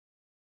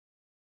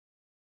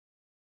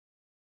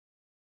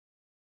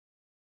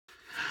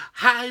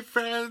Hi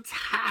friends,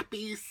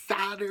 happy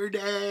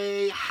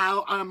Saturday.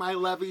 How are my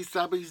lovey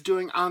subbies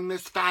doing on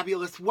this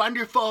fabulous,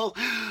 wonderful,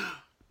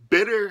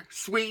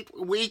 bittersweet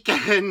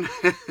weekend?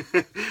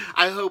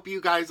 I hope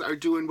you guys are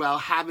doing well,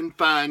 having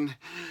fun,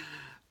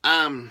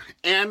 and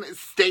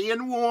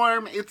staying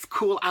warm. It's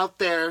cool out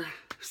there.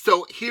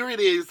 So here it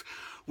is.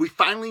 We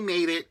finally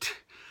made it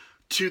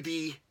to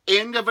the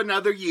end of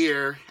another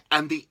year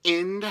and the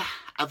end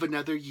of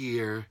another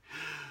year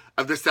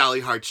of the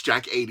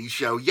Sallyheartsjack80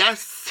 Show.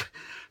 Yes,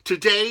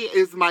 today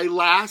is my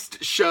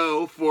last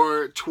show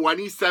for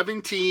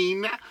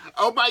 2017.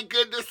 Oh my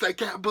goodness, I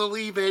can't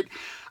believe it.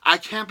 I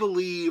can't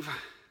believe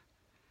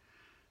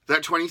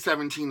that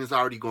 2017 is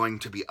already going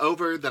to be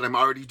over, that I'm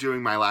already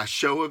doing my last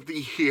show of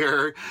the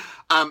year.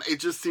 It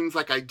just seems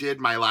like I did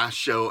my last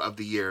show of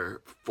the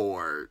year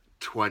for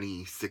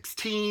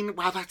 2016.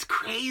 Wow, that's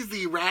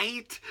crazy,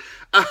 right?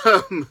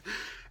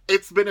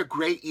 It's been a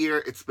great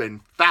year. It's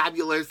been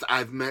fabulous.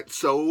 I've met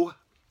so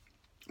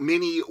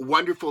many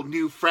wonderful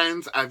new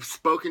friends. I've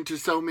spoken to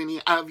so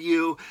many of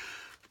you.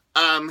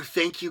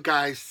 Thank you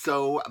guys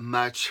so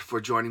much for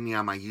joining me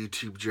on my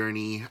YouTube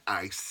journey.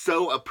 I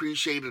so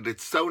appreciate it.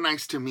 It's so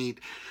nice to meet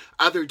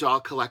other doll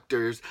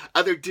collectors,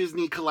 other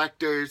Disney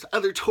collectors,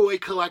 other toy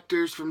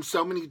collectors from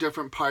so many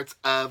different parts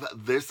of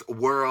this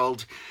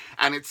world.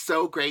 And it's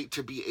so great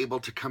to be able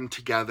to come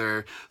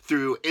together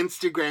through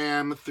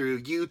Instagram,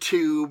 through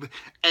YouTube,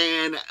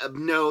 and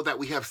know that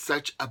we have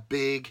such a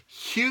big,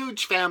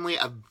 huge family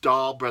of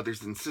doll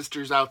brothers and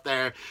sisters out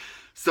there.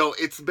 So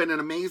it's been an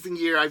amazing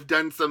year. I've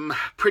done some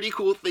pretty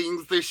cool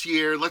things this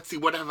year. Let's see,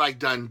 what have I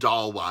done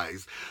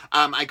doll-wise?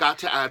 I got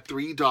to add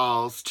 3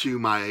 dolls to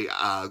my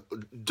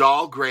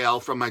doll grail,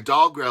 from my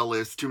doll grail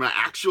list to my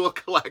actual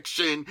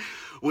collection,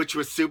 which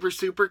was super,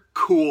 super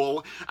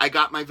cool. I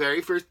got my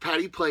very first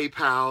Patty Play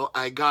Pal.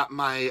 I got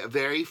my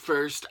very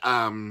first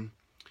 30-inch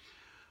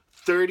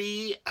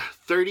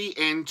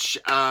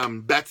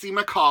Betsy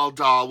McCall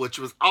doll, which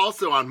was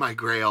also on my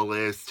grail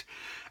list.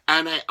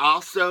 And I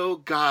also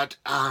got,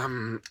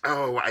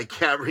 I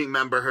can't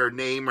remember her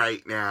name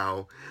right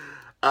now.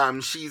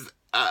 She's,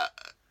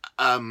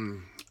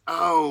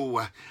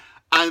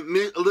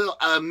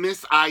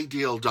 Miss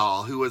Ideal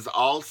doll, who is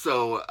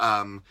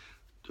also,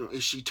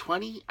 is she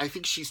 20? I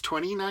think she's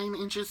 29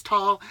 inches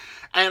tall.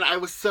 And I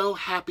was so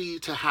happy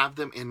to have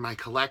them in my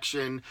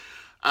collection.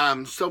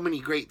 So many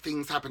great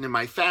things happened in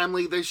my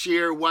family this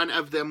year. One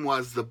of them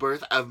was the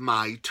birth of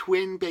my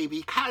twin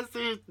baby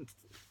cousins.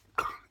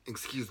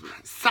 Excuse me.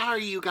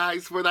 Sorry, you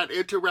guys, for that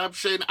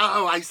interruption.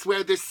 Oh, I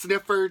swear this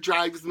sniffer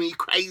drives me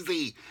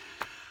crazy.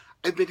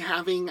 I've been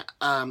having,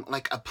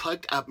 like a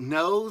plugged up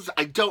nose.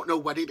 I don't know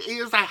what it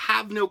is. I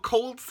have no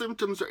cold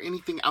symptoms or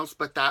anything else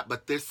but that,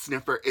 but this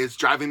sniffer is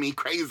driving me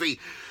crazy.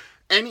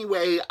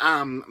 Anyway,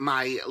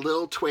 my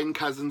little twin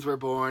cousins were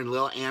born.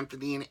 Little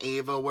Anthony and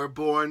Ava were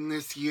born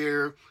this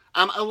year.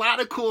 A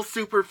lot of cool,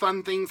 super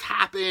fun things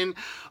happen.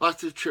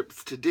 Lots of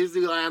trips to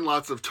Disneyland,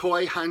 lots of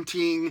toy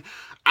hunting.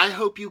 I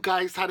hope you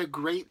guys had a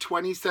great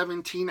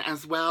 2017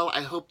 as well.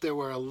 I hope there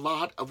were a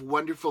lot of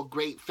wonderful,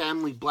 great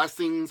family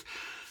blessings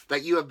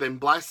that you have been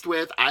blessed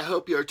with. I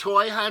hope your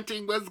toy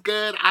hunting was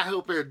good. I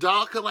hope your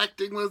doll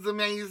collecting was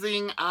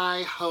amazing.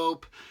 I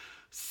hope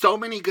so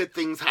many good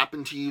things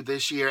happen to you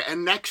this year.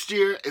 And next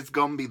year is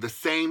going to be the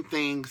same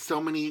thing.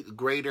 So many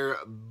greater,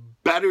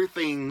 better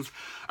things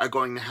are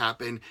going to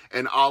happen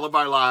in all of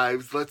our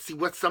lives. Let's see,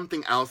 what's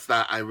something else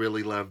that I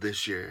really love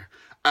this year?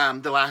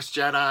 The Last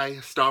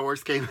Jedi, Star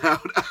Wars came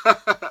out.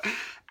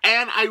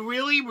 And I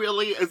really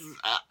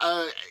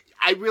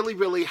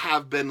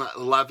have been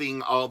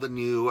loving all the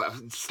new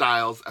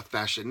styles of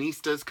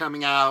fashionistas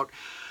coming out.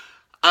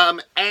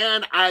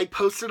 And I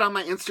posted on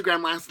my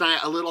Instagram last night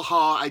a little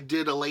haul. I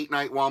did a late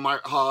night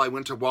Walmart haul. I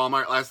went to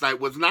Walmart last night.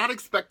 Was not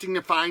expecting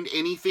to find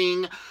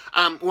anything.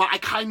 Well, I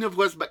kind of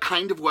was, but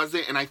kind of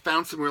wasn't. And I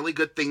found some really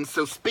good things.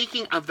 So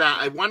speaking of that,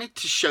 I wanted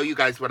to show you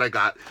guys what I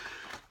got.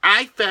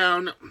 I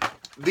found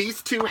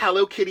these 2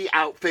 Hello Kitty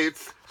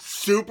outfits.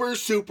 Super,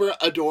 super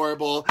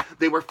adorable.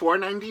 They were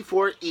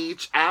 $4.94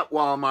 each at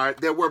Walmart.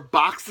 There were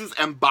boxes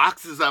and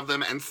boxes of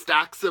them and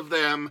stacks of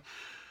them,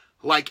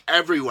 like,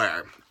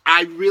 everywhere.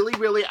 I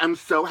really am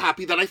so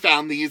happy that I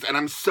found these, and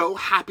I'm so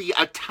happy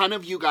a ton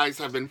of you guys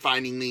have been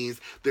finding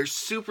these. They're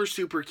super,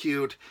 super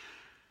cute,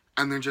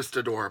 and they're just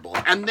adorable.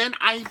 And then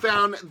I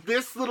found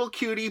this little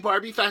cutie,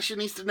 Barbie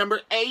Fashionista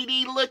number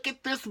 80. Look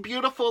at this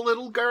beautiful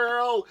little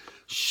girl.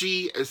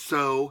 She is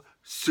so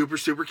super,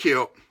 super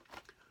cute.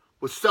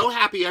 Was so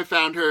happy I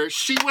found her.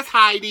 She was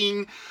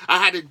hiding. I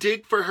had to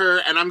dig for her,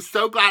 and I'm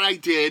so glad I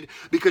did,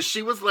 because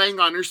she was laying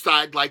on her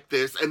side like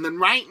this, and then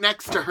right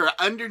next to her,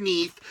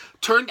 underneath,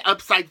 turned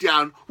upside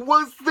down,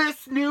 was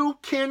this new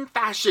Ken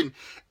fashion.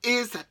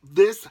 Is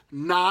this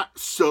not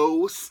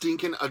so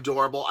stinking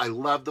adorable? I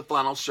love the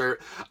flannel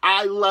shirt.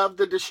 I love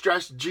the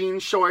distressed jean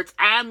shorts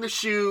and the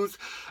shoes.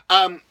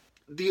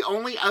 The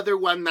only other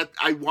one that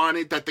I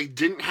wanted that they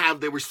didn't have,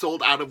 they were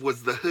sold out of,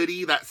 was the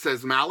hoodie that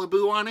says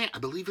Malibu on it. I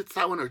believe it's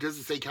that one, or does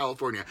it say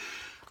California?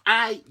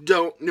 I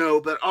don't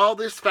know, but all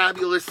this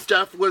fabulous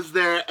stuff was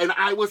there, and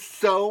I was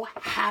so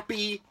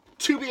happy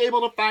to be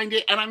able to find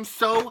it, and I'm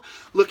so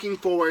looking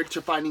forward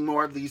to finding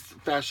more of these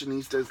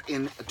fashionistas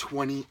in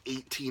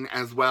 2018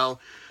 as well.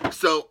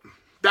 So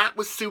that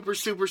was super,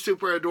 super,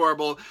 super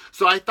adorable.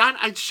 So I thought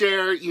I'd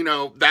share, you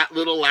know, that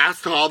little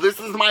last haul. This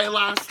is my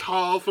last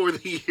haul for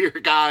the year,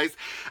 guys.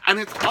 And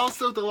it's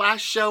also the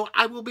last show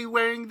I will be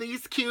wearing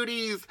these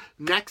cuties.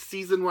 Next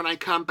season when I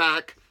come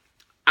back,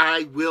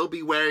 I will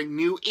be wearing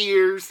new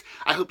ears.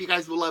 I hope you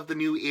guys will love the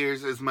new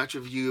ears as much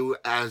of you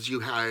as you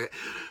have.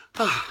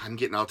 I'm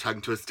getting all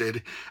tongue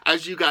twisted.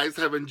 As you guys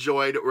have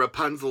enjoyed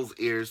Rapunzel's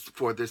ears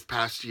for this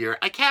past year.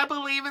 I can't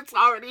believe it's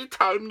already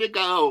time to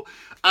go.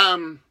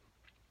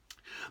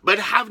 But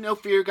have no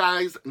fear,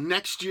 guys.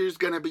 Next year's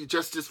going to be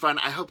just as fun.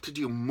 I hope to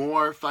do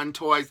more fun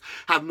toys,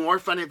 have more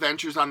fun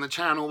adventures on the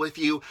channel with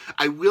you.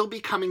 I will be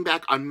coming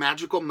back on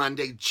Magical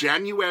Monday,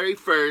 January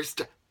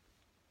 1st,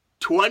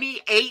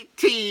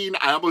 2018.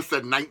 I almost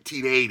said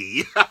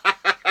 1980.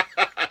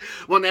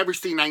 We'll never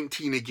see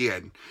 19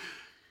 again.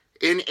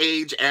 In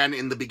age and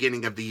in the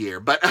beginning of the year.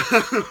 But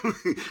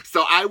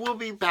so I will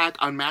be back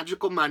on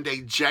Magical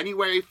Monday,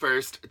 January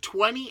 1st,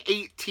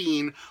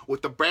 2018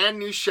 with a brand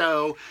new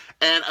show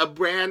and a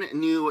brand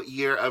new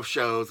year of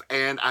shows.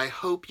 And I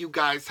hope you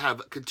guys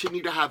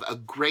continue to have a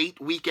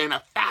great weekend,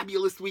 a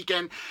fabulous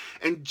weekend.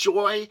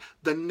 Enjoy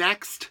the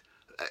next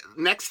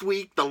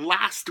week, the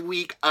last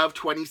week of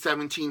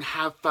 2017.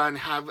 Have fun.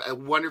 Have a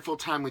wonderful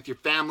time with your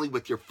family,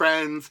 with your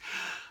friends.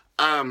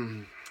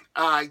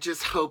 I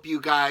just hope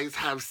you guys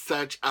have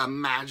such a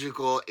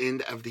magical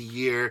end of the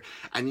year.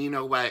 And you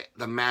know what?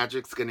 The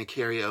magic's going to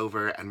carry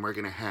over and we're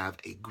going to have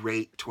a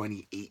great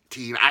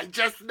 2018. I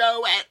just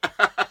know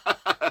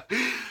it.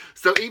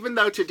 So even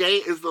though today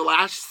is the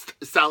last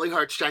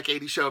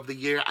Sallyheartsjack80 Show of the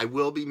year, I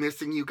will be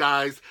missing you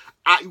guys.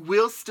 I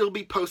will still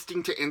be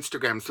posting to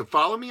Instagram, so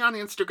follow me on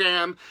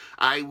Instagram.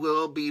 I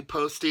will be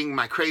posting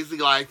my crazy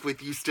life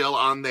with you still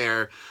on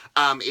there.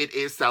 It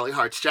is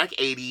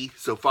Sallyheartsjack80,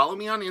 so follow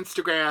me on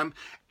Instagram.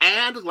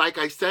 And like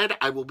I said,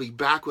 I will be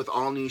back with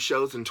all new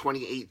shows in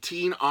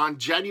 2018 on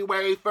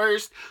January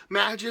 1st,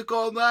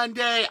 Magical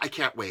Monday. I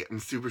can't wait. I'm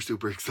super,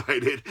 super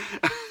excited.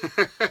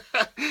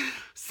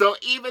 So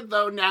even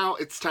though now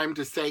it's time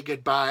to say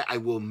goodbye, I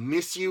will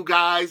miss you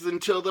guys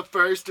until the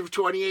 1st of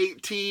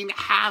 2018.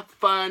 Have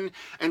fun.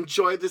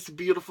 Enjoy this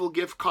beautiful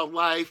gift called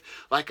life.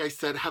 Like I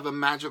said, have a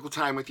magical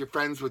time with your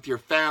friends, with your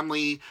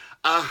family.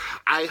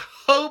 I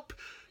hope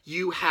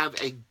you have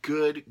a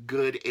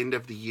good end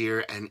of the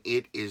year, and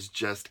it is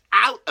just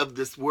out of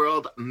this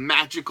world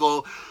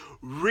magical.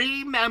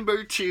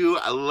 Remember to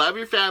love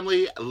your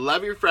family,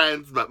 love your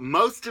friends, but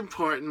most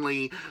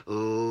importantly,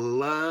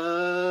 love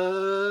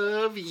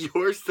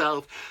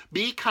yourself.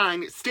 Be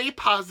kind, stay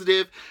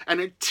positive, and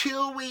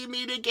until we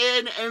meet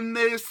again in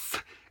this,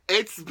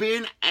 it's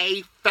been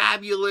a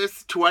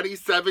fabulous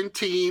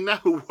 2017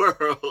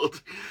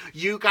 world.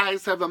 You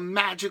guys have a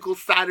magical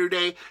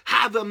Saturday.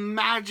 Have a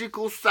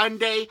magical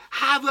Sunday.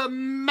 Have a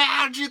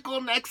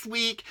magical next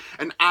week.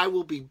 And I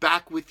will be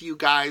back with you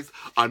guys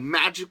on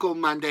Magical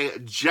Monday,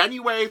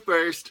 January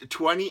 1st,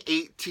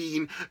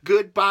 2018.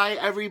 Goodbye,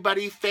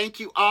 everybody. Thank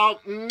you all.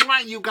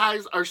 Mwah, you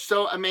guys are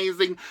so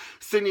amazing.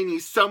 Sending you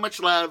so much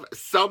love,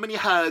 so many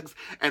hugs,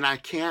 and I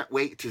can't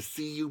wait to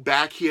see you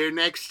back here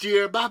next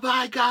year.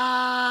 Bye-bye,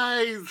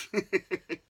 guys.